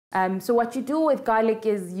So what you do with garlic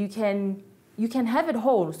is you can have it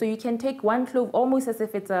whole. So you can take one clove almost as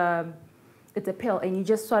if it's a pill, and you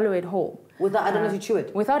just swallow it whole. Without, I don't have to chew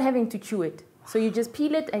it? Without having to chew it. So you just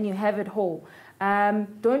peel it and you have it whole.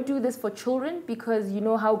 Don't do this for children because you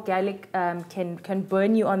know how garlic can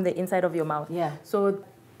burn you on the inside of your mouth. Yeah. So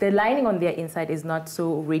the lining on their inside is not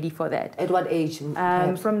so ready for that. At what age?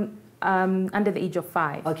 From under the age of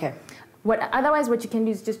 5. Okay. Otherwise, what you can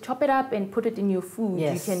do is just chop it up and put it in your food.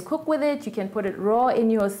 Yes. You can cook with it. You can put it raw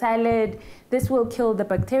in your salad. This will kill the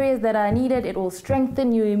bacteria that are needed. It will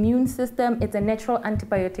strengthen your immune system. It's a natural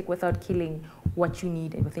antibiotic without killing what you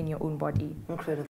need within your own body. Incredible.